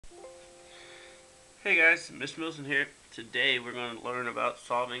Hey guys, Mr. Wilson here. Today we're going to learn about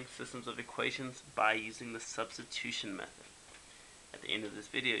solving systems of equations by using the substitution method. At the end of this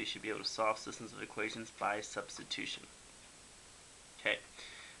video you should be able to solve systems of equations by substitution. Okay,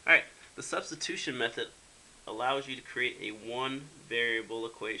 alright, the substitution method allows you to create a one variable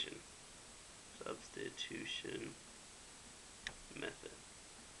equation. Substitution method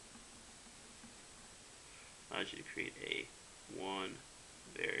allows you to create a one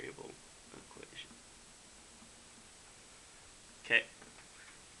variable equation. Okay.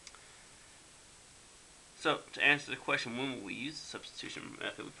 So to answer the question, when will we use the substitution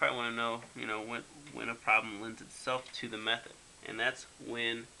method, we probably want to know, when a problem lends itself to the method, and that's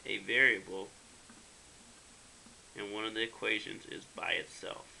when a variable in one of the equations is by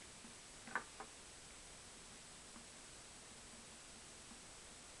itself.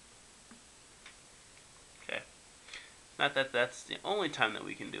 Okay. Not that that's the only time that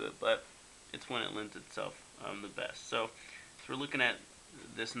we can do it, but it's when it lends itself the best. So we're looking at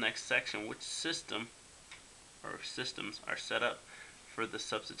this next section, which system or systems are set up for the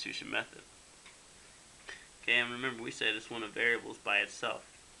substitution method. Okay, and remember we said it's when a variable is by itself.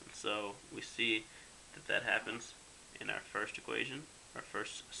 And so we see that happens in our first equation, our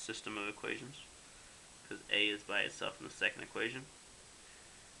first system of equations, because a is by itself in the second equation.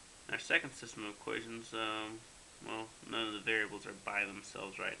 In our second system of equations, well, none of the variables are by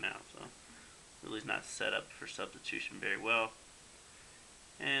themselves right now, so really is not set up for substitution very well.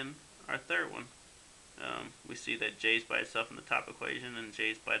 And our third one, we see that j is by itself in the top equation and j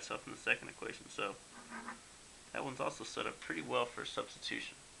is by itself in the second equation. So that one's also set up pretty well for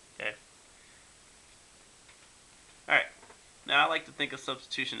substitution. Okay. Alright, now I like to think of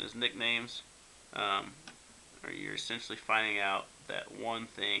substitution as nicknames, or you're essentially finding out that one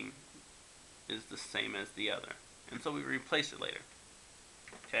thing is the same as the other, and so we replace it later.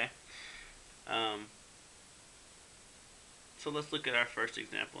 Okay. So let's look at our first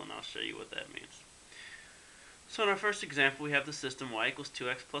example and I'll show you what that means. So in our first example we have the system y equals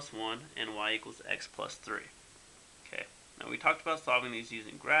 2x plus 1 and y equals x plus 3. Okay. Now we talked about solving these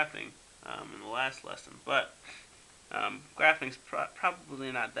using graphing in the last lesson, but graphing's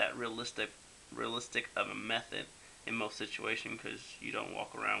probably not that realistic of a method in most situations because you don't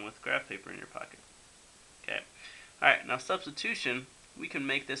walk around with graph paper in your pocket. Okay. Alright, now substitution, we can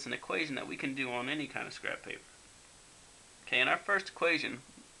make this an equation that we can do on any kind of scrap paper. Okay, in our first equation,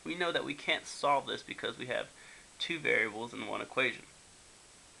 we know that we can't solve this because we have two variables in one equation.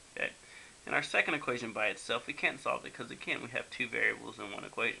 Okay. In our second equation by itself, we can't solve it because, again, we have two variables in one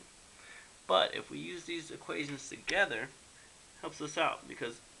equation. But if we use these equations together, it helps us out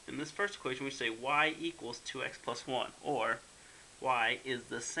because in this first equation we say y equals 2x plus 1, or y is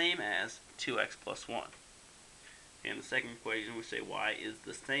the same as 2x plus 1. In the second equation we say y is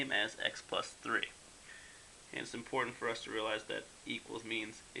the same as x plus 3. And it's important for us to realize that equals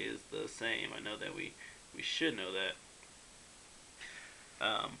means is the same. I know that we should know that.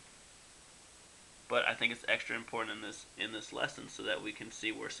 But I think it's extra important in this lesson so that we can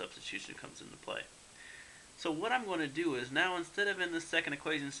see where substitution comes into play. So what I'm going to do is now, instead of in the second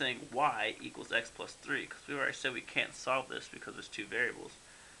equation saying y equals x plus 3, because we already said we can't solve this because there's two variables,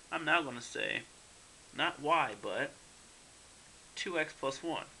 I'm now going to say not y but 2x plus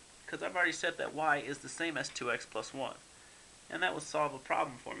 1. Because I've already said that y is the same as 2x plus 1. And that will solve a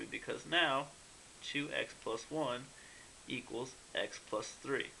problem for me because now 2x plus 1 equals x plus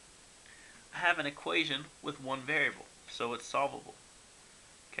 3. I have an equation with one variable, so it's solvable.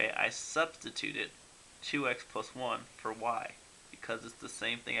 Okay, I substituted 2x plus 1 for y because it's the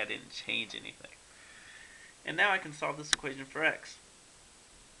same thing, I didn't change anything. And now I can solve this equation for x.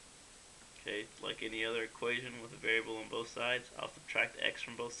 Okay, like any other equation with a variable on both sides, I'll subtract x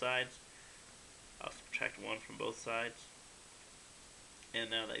from both sides. I'll subtract 1 from both sides. And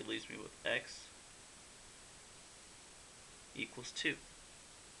now that leaves me with x equals 2.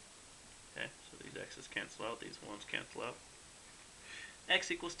 Okay, so these x's cancel out, these 1's cancel out. X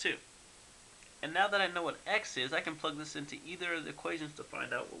equals 2. And now that I know what x is, I can plug this into either of the equations to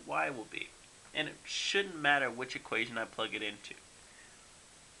find out what y will be. And it shouldn't matter which equation I plug it into.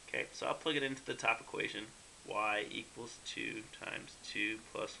 Okay, so I'll plug it into the top equation, y equals 2 times 2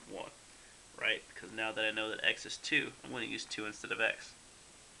 plus 1, right? Because now that I know that x is 2, I'm going to use 2 instead of x.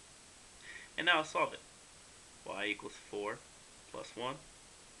 And now I'll solve it. Y equals 4 plus 1,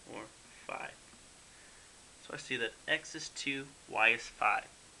 or 5. So I see that x is 2, y is 5.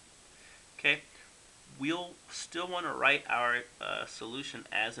 Okay, we'll still want to write our solution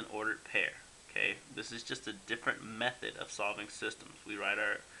as an ordered pair. Okay, this is just a different method of solving systems. We write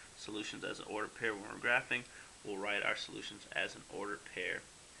our solutions as an ordered pair when we're graphing. We'll write our solutions as an ordered pair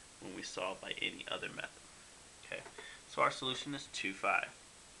when we solve by any other method. Okay, so our solution is 2, 5.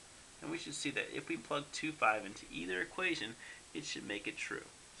 And we should see that if we plug 2, 5 into either equation, it should make it true.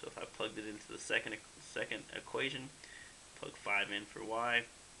 So if I plugged it into the second equation, plug 5 in for y,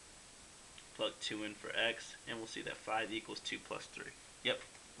 plug 2 in for x, and we'll see that 5 equals 2 plus 3. Yep,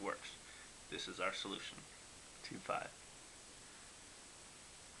 works. This is our solution, 2, 5.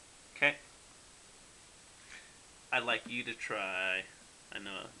 Okay. I'd like you to try, I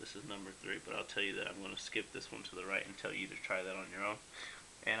know this is number 3, but I'll tell you that I'm going to skip this one to the right and tell you to try that on your own.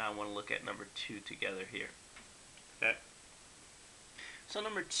 And I want to look at number 2 together here. Okay. So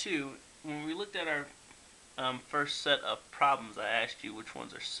number 2, when we looked at our first set of problems, I asked you which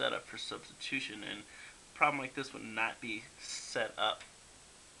ones are set up for substitution, and a problem like this would not be set up,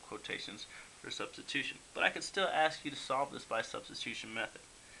 quotations, for substitution. But I could still ask you to solve this by substitution method.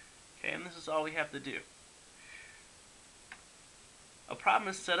 Okay, and this is all we have to do. A problem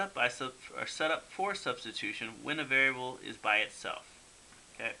is set up for substitution when a variable is by itself.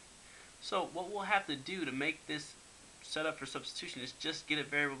 Okay, so what we'll have to do to make this set up for substitution is just get a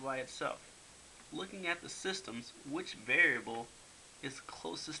variable by itself. Looking at the systems, which variable is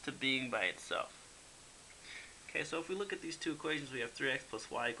closest to being by itself? Okay, so if we look at these two equations, we have 3x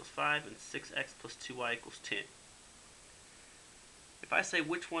plus y equals 5 and 6x plus 2y equals 10. If I say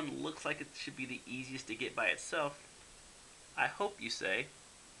which one looks like it should be the easiest to get by itself, I hope you say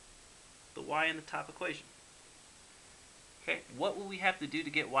the y in the top equation. Okay, what will we have to do to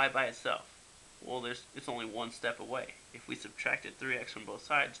get y by itself? Well, it's only one step away. If we subtracted 3x from both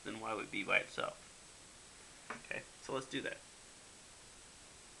sides, then y would be by itself. Okay, so let's do that.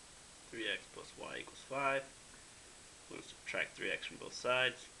 3x plus y equals 5. We're going to subtract 3x from both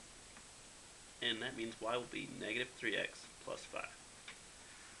sides. And that means y will be negative 3x plus 5.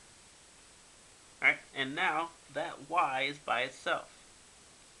 Alright, and now that y is by itself.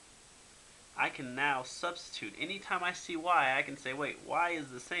 I can now substitute. Anytime I see y, I can say, wait, y is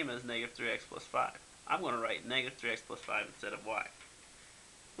the same as negative 3x plus 5. I'm going to write negative 3x plus 5 instead of y.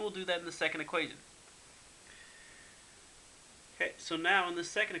 We'll do that in the second equation. Okay, so now in the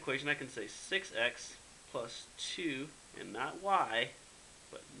second equation, I can say 6x plus 2, and not y,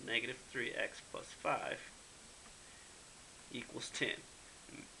 but negative 3x plus 5 equals 10.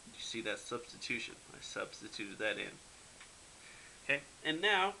 You see that substitution. I substituted that in. Okay, and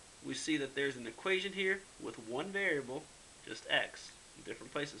now we see that there's an equation here with one variable, just x, in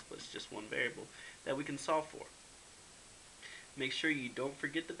different places, but it's just one variable, that we can solve for. Make sure you don't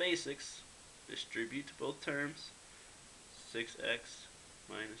forget the basics. Distribute to both terms. 6x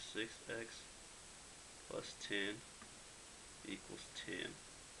minus 6x plus 10 equals 10.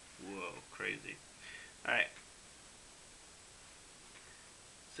 Whoa, crazy. Alright.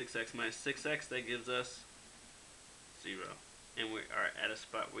 6x minus 6x, that gives us 0. And we are at a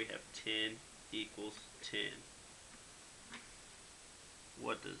spot where we have 10 equals 10.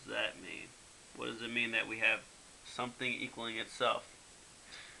 What does that mean? What does it mean that we have something equaling itself?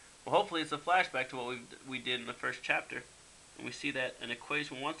 Well, hopefully it's a flashback to what we did in the first chapter. And we see that an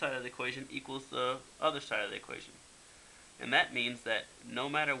equation, one side of the equation equals the other side of the equation. And that means that no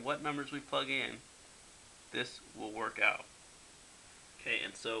matter what numbers we plug in, this will work out. Okay,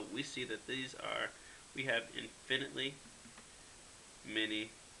 and so we see that we have infinitely many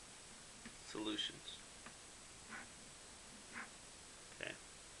solutions. Okay,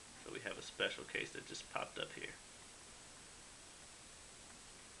 so we have a special case that just popped up here.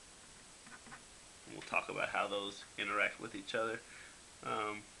 And we'll talk about how those interact with each other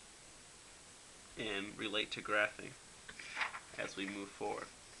and relate to graphing as we move forward.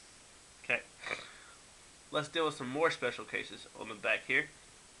 Okay, let's deal with some more special cases. On the back here,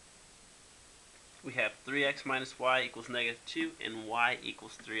 we have 3x minus y equals negative 2 and y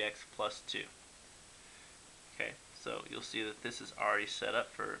equals 3x plus 2. Okay, so you'll see that this is already set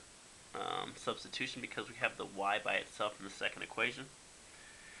up for substitution because we have the y by itself in the second equation.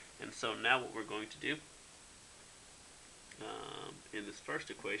 And so now what we're going to do, in this first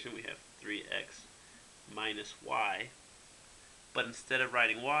equation we have 3x minus y, but instead of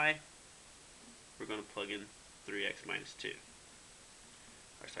writing y, we're going to plug in 3x minus 2.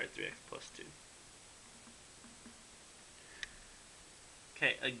 Or sorry, 3x plus 2.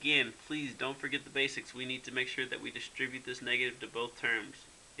 Okay, again, please don't forget the basics. We need to make sure that we distribute this negative to both terms.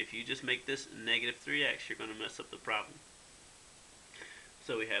 If you just make this negative 3x, you're going to mess up the problem.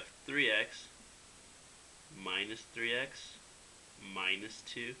 So we have 3x minus 3x minus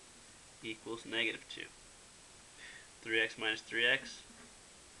 2 equals negative 2. 3x minus 3x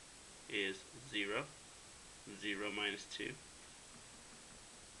is 0. 0 minus 2.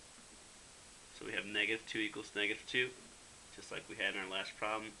 So we have negative 2 equals negative 2. just like we had in our last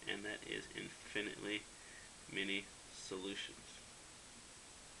problem, and that is infinitely many solutions.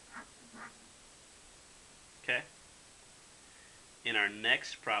 Okay? In our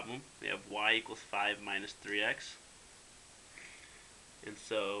next problem, we have y equals 5 minus 3x. And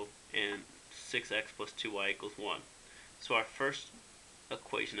 6x plus 2y equals 1. So our first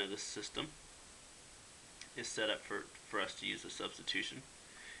equation of this system is set up for us to use a substitution.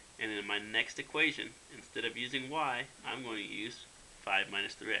 And in my next equation, instead of using y, I'm going to use 5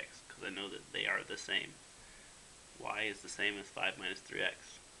 minus 3x because I know that they are the same. Y is the same as 5 minus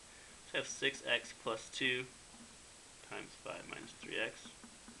 3x. So I have 6x plus 2 times 5 minus 3x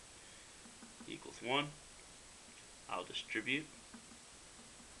equals 1. I'll distribute.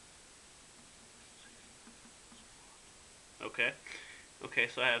 Okay,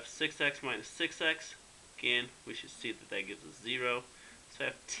 so I have 6x minus 6x. Again, we should see that that gives us 0. So I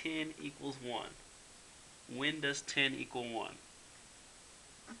have 10 equals 1. When does 10 equal 1?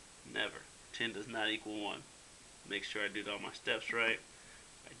 Never. 10 does not equal 1. Make sure I did all my steps right.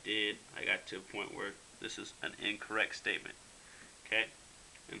 I did. I got to a point where this is an incorrect statement. Okay?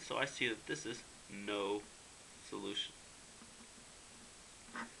 And so I see that this is no solution.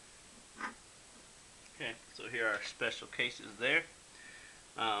 Okay, so here are special cases there.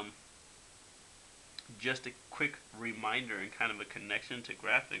 Just a quick reminder and kind of a connection to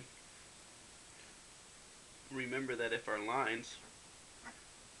graphing. Remember that if our lines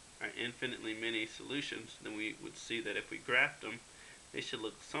are infinitely many solutions, then we would see that if we graphed them, they should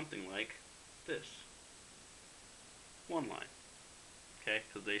look something like this. One line. Okay,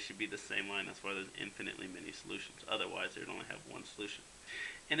 because they should be the same line. That's why there's infinitely many solutions. Otherwise, they would only have one solution.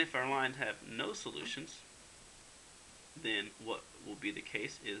 And if our lines have no solutions, then what will be the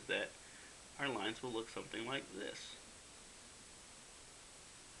case is that our lines will look something like this.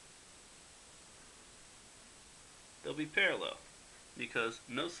 They'll be parallel because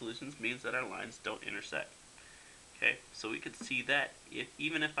no solutions means that our lines don't intersect. Okay, so we could see that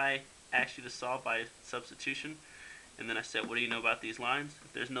even if I asked you to solve by substitution, and then I said, what do you know about these lines?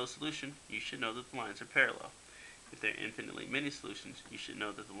 If there's no solution, you should know that the lines are parallel. If there are infinitely many solutions, you should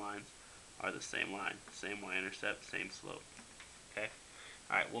know that the lines are the same line, same y-intercept, same slope. Okay?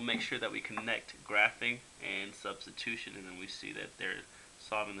 Alright, we'll make sure that we connect graphing and substitution, and then we see that they're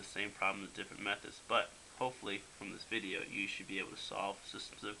solving the same problem with different methods. But hopefully from this video you should be able to solve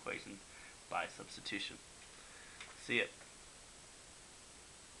systems of equations by substitution. See ya.